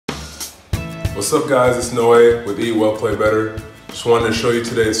What's up guys, it's Noe with Eat Well Play Better. Just wanted to show you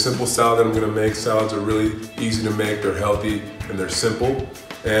today a simple salad that I'm going to make. Salads are really easy to make, they're healthy, and they're simple.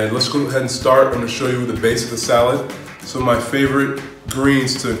 And let's go ahead and start. I'm going to show you the base of the salad. So my favorite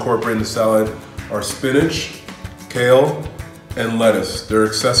greens to incorporate in the salad are spinach, kale, and lettuce. They're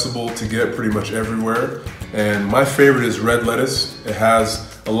accessible to get pretty much everywhere. And my favorite is red lettuce. It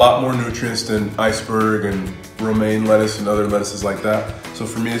has a lot more nutrients than iceberg and romaine lettuce and other lettuces like that. So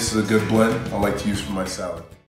for me, this is a good blend I like to use for my salad.